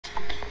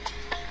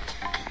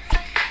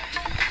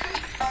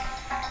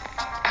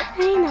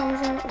Ay,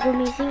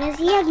 gumising na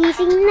siya.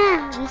 Gising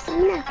na.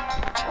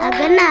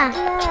 Aga na.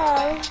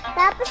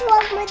 Tapos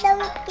huwag mo daw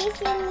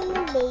kisingin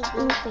yung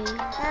baby. Okay.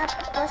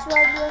 Tapos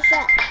huwag mo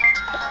siya,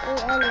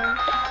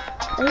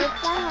 wait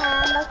lang ha,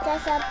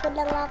 magsasampo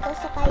lang ako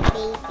sa kay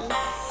baby.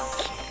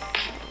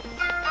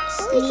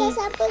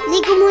 Sasampo lang.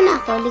 Ligo muna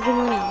ako. Ligo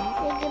mo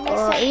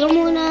Iyon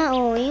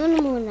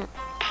muna.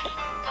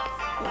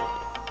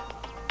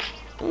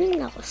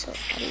 Ayun ako sa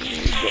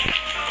paligo.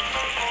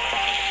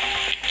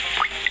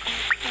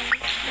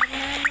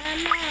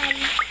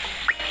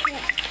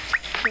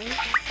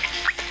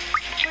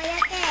 Kuya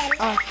Kel,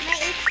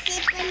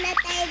 maisipon na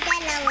tayo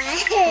dalawa.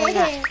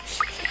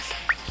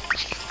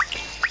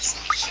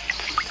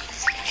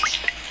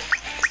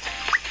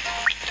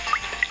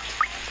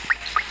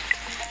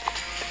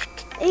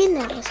 Ayun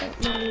ako sa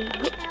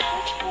maligo.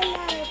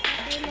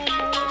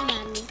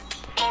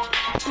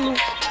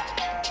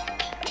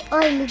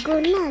 Oy, ligo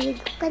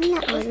ka na.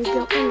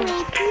 Ligo ka na.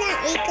 Wait lang,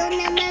 ikaw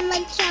naman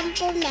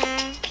mag-shampoo na.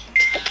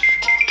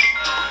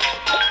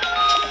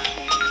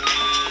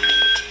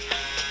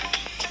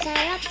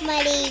 Sarap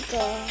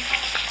maligo.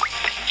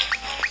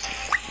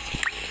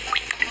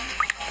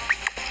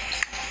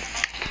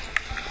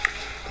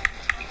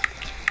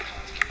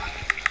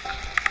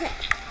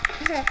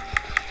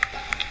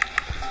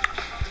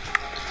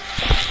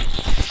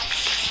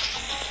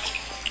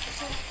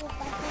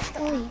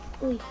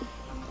 Uy.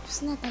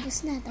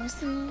 Tapos na.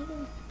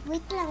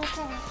 Wait lang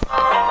ka.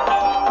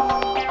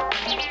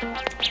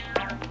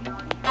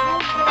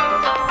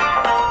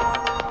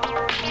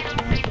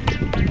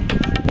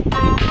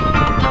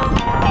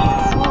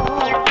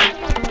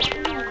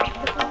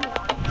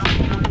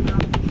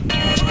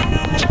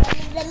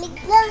 Lamig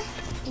na.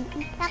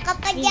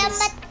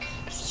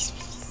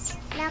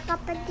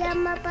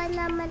 Nakapajama pa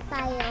naman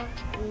tayo.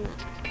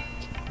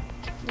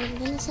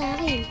 Ganda na sa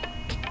akin.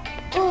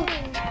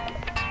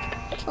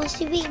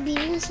 Si baby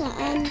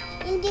nasaan?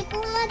 Hindi ko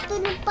nga,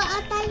 tulog pa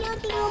tayo.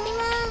 Tingnan mo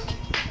nga.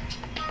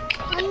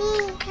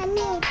 Honey,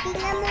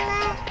 tingnan mo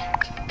nga.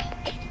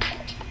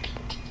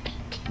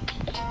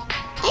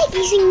 Ay,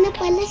 gising na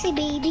pala si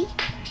baby.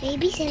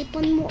 Baby,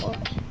 cellphone mo,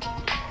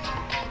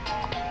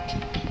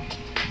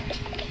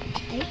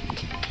 Ay.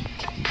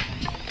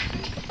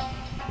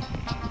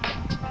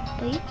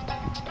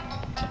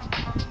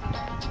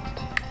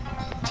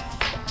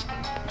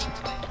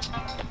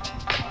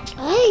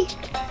 Ay!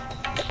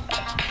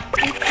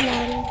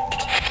 Lang.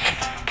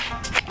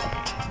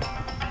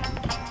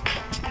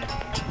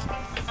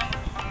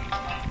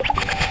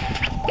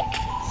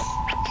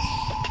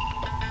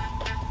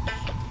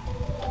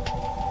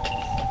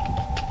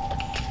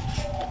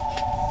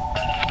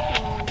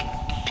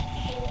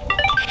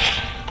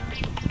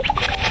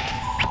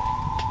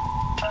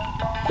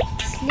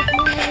 Sleep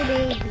mo na,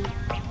 baby.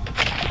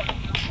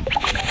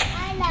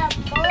 Alam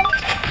mo,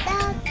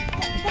 dati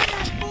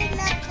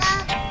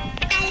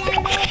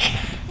nakakalaro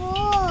ko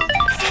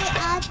si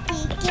Ate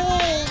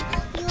Kane.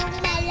 Yung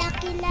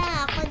malaki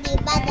na ako,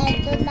 diba?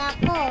 Nandun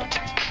ako.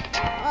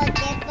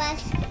 Diba?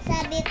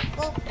 Sabi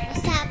ko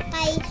sa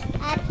kay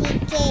Ate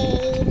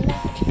Kane.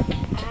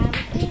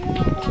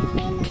 Tinukong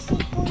mo na si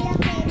Kuya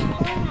Kane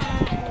ko, ha?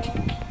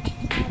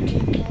 Sabi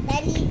ko,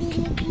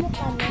 dali-dinig mo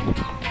kami.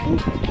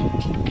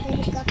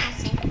 Dinig ka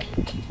kasi.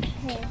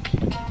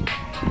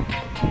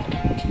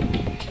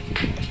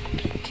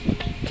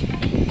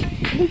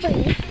 Ano ba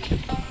yun?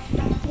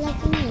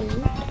 Lagi na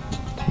yun.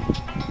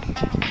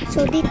 So,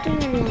 dito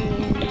na lang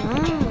yan,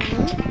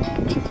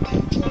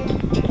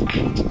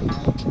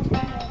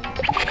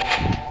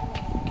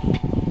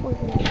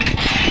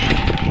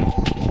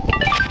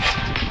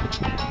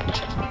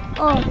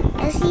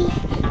 kasi,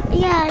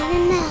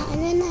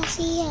 ano na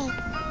siya.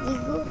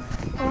 Ligo.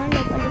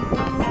 Paliguan mo.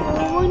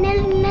 Huwag na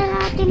lang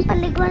natin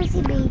paliguan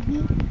si baby.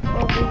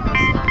 Okay,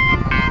 kasi.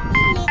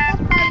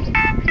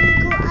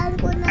 Liguan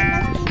ko na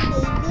lang si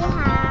baby,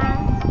 ha?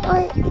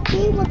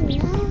 Wag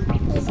na.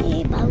 Kasi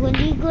bago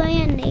ligo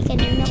yan,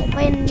 kanina ko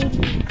pa yan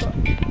niligo.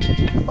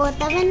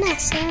 Tara na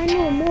sa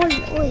mall.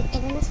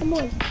 Tara na sa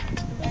mall.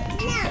 Wait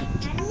lang,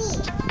 honey.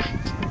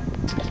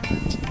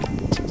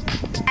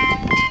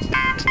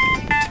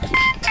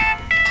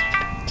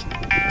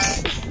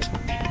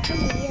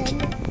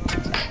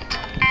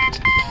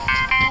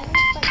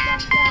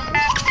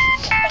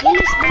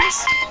 Bilis.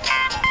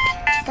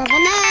 Tara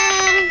na.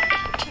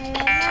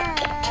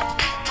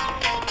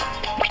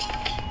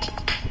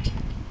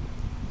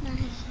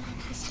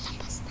 Nasa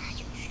labas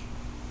tayo.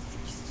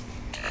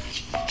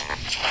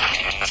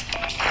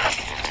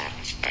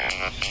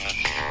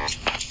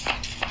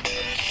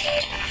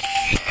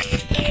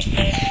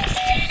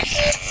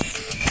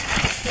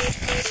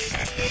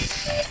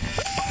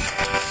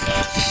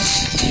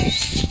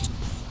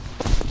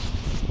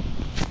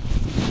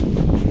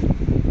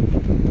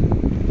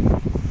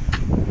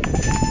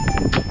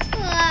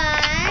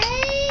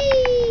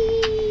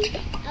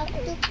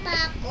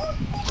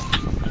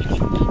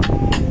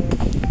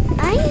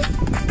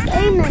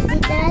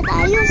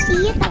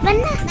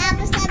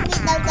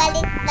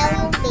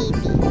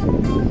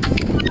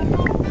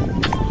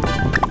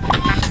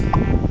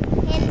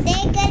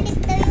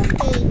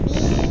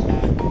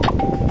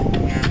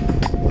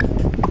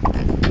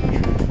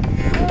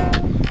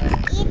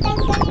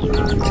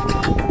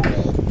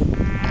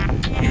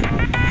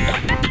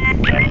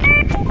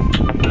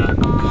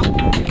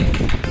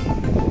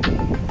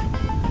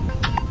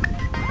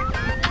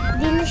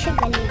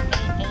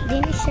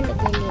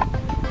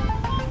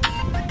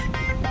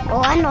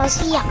 O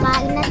siya,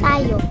 kain na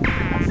tayo.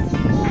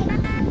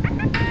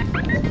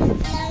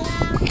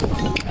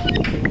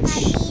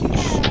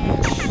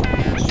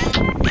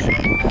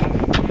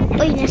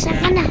 Uy, nasaan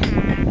ka na?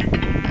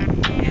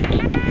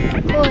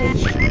 Uy,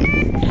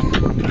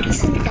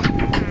 nasan ka?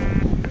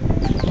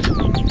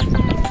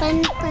 Pan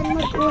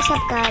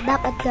mag-usap ka,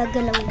 dapat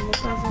gagalawin mo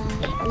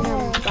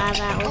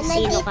para kung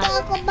sino ka.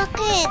 Nandito ako,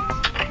 bakit?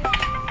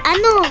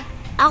 Ano?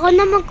 Ako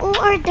na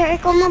mag-order,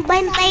 ikaw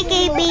magbantay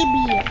kay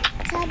baby.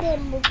 Sabi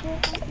mo,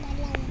 bukas na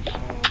lang po.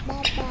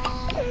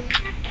 Bye-bye.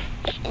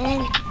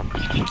 And,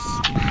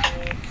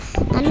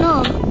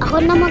 ano? Ako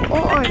na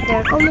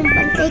mag-order, ikaw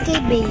magbantay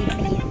kay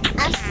baby.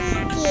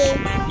 Sige.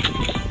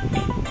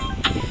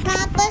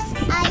 Tapos,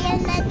 ayaw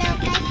na daw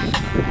kay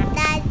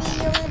daddy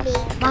yung baby.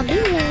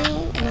 Mabili.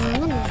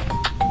 Ano?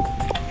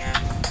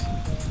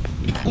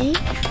 Eh?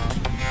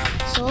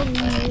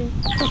 Sorry.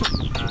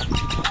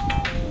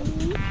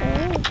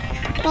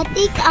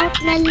 Pa-take out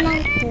na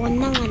lang po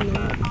ng ano.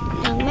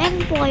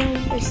 Meron po kayong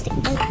plastic.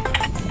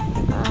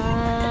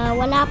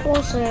 Wala po,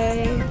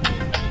 sir.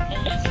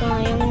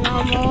 Sayang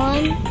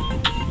naman.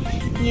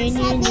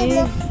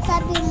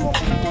 Sabi mo,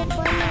 ito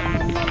pa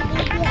naman ng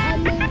baby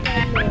amin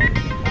kayo.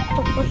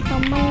 Tapos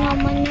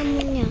naman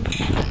niya.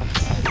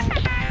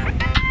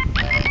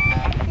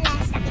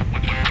 Plastic.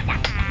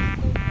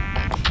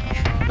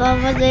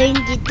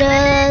 Papagayin kita,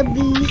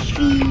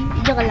 bifi.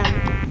 Joke lang.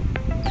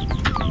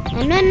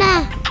 Ano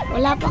na?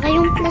 Wala pa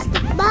kayong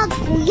plastic bag,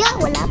 kuya.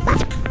 Wala pa.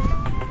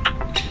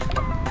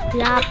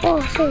 Wala po,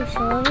 sir.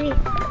 Sorry.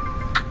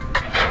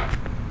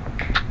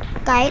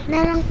 Kahit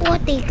na lang po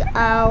take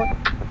out.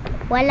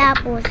 Wala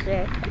po,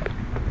 sir.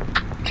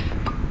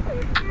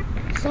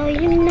 So,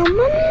 yun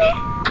naman eh.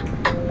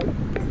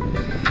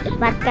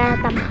 Ba't ka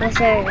natampo,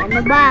 sir?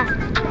 Ano ba?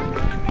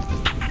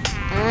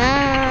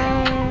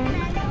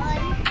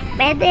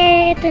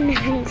 Pwede. Ito na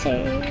lang,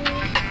 sir.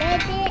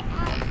 Pwede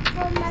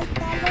ako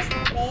magkalas,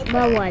 pwede.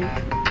 Bawal.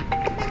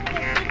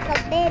 Bakit ikaw,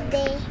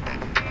 bebe?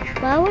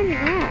 Bawal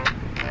nga.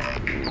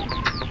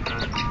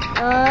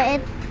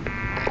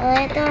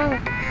 Ito.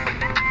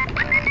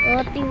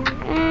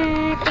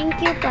 Thank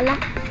you pala.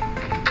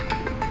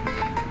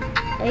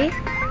 Ay,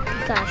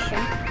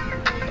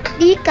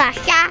 di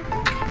kasya.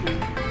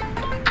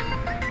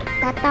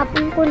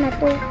 Tatapon ko na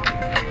to.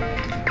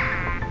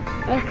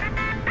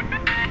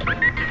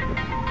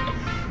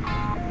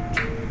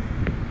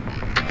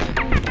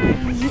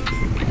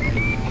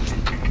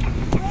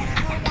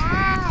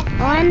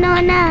 Ano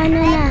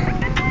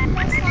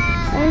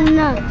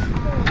na?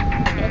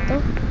 Ito.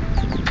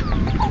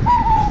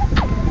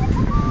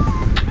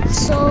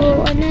 So,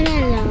 ano na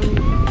lang.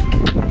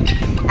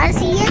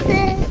 Siya,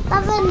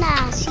 tara na.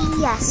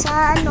 Siya,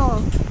 sa ano?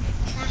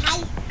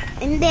 Bahay.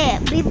 Hindi,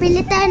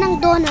 bibili tayo ng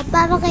donut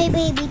para kay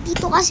baby.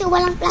 Dito kasi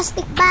walang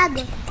plastic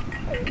bag.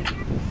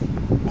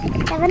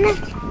 Tara na.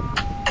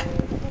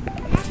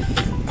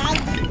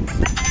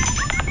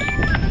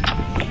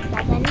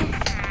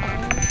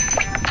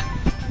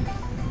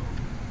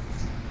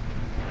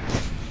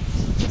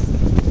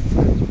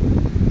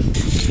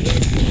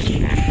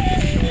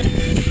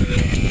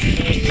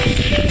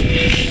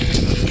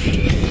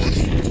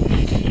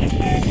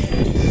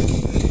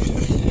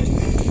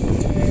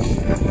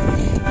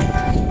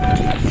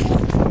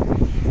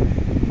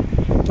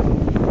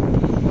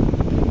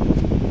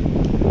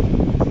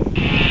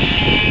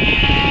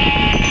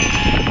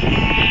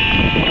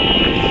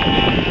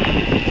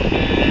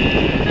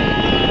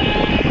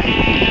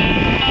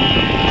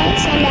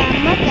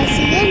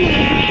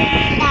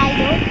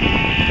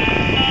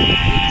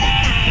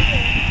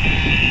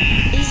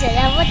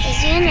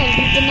 Kasi yun,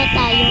 nandito na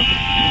tayo.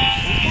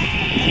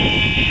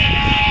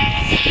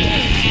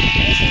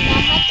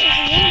 Salamat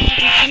kasi yun,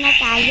 nandito na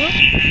tayo.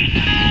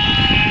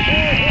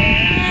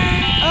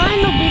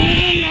 Ano,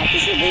 binili natin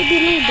si baby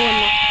ng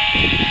donut.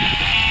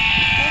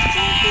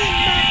 Sige,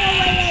 baka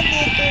wala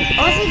dito.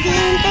 Sige,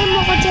 hintay mo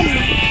ko dyan.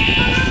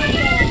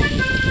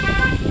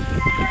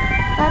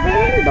 Pabili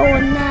ng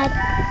donut.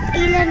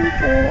 Ilan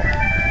po?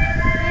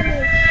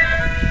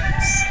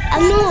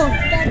 Ano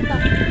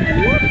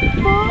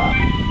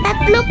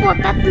po?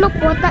 Tatlo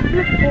po.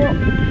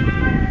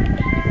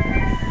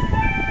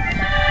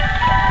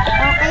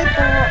 Okay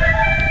po.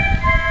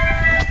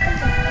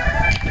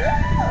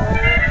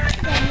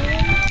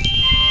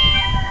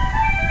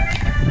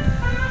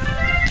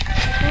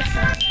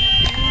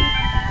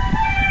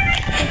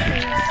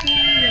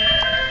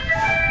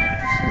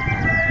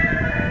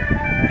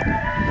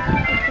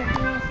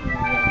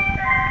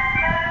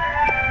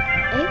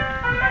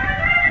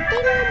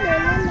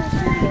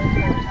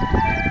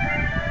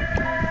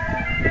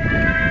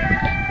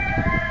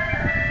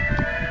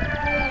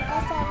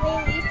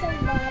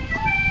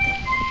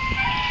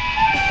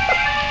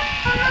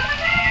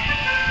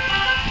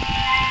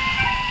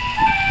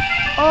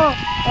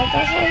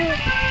 Ito sa'yo.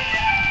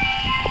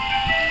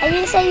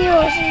 Ayun sa'yo,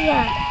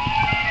 siya.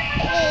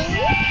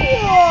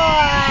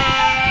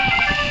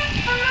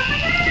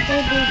 Ito,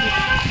 baby.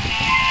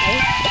 Ay.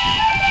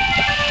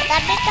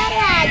 Tabi ka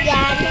na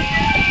dyan.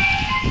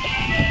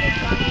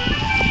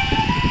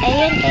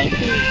 Ayun kay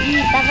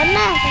baby. Tara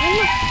na.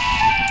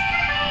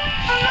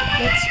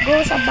 Let's go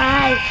sa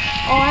bahay.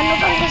 O, ano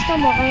bang gusto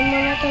mo? Kain mo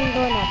na itong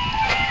donut.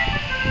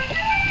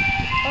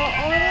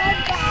 Oo nga,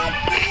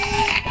 Daddy.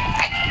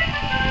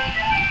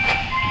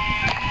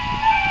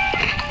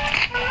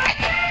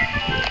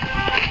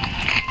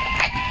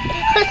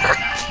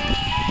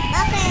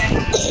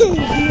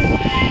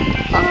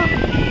 Oh.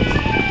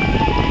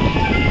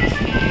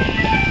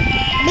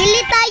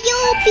 Bili tayo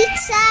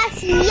pizza,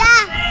 siya.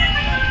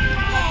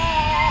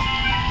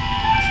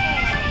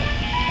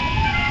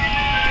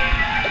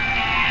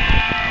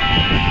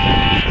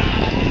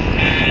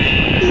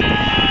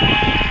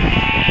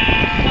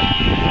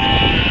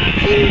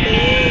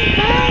 Hindi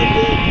pa.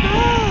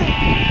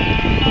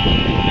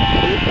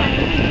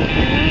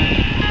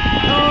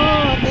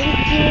 Oh,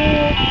 thank you.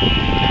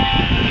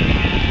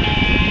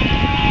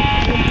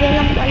 Medyo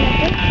lang pala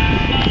po.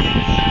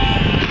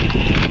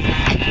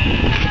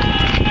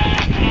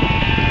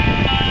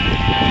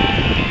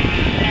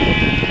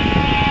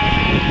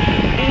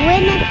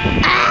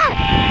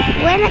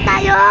 Uwi na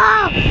tayo!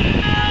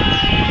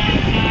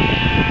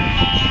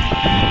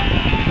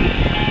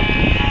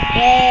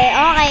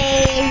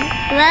 Okay.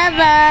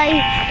 Bye-bye.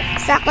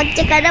 Sa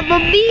kotse ka na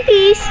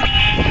mabihis.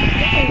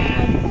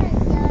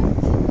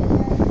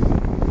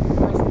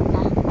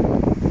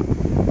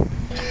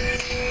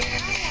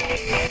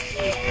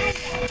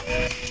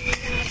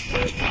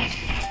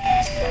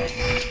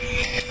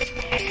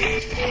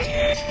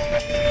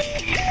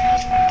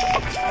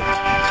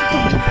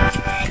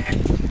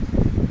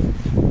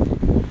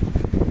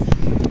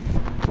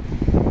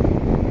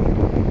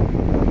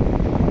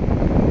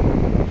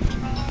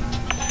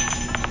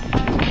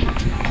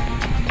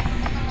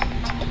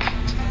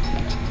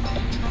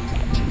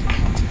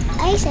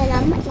 Ay,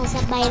 salamat.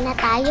 Nasabay na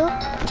tayo.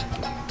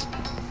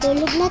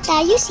 Tulog na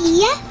tayo,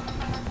 siya.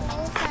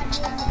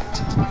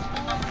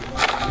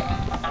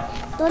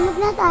 Tulog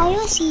na tayo,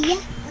 siya.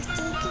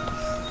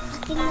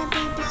 Akin na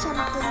baby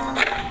something.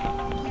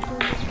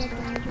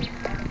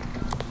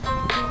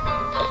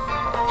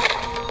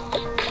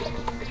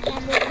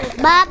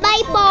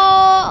 Bye-bye po!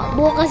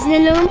 Bukas na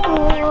lang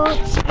po.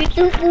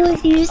 Ito po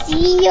si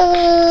Lucia.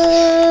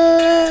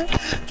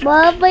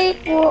 Bye-bye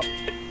po.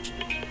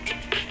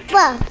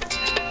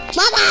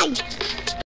 Bye-bye!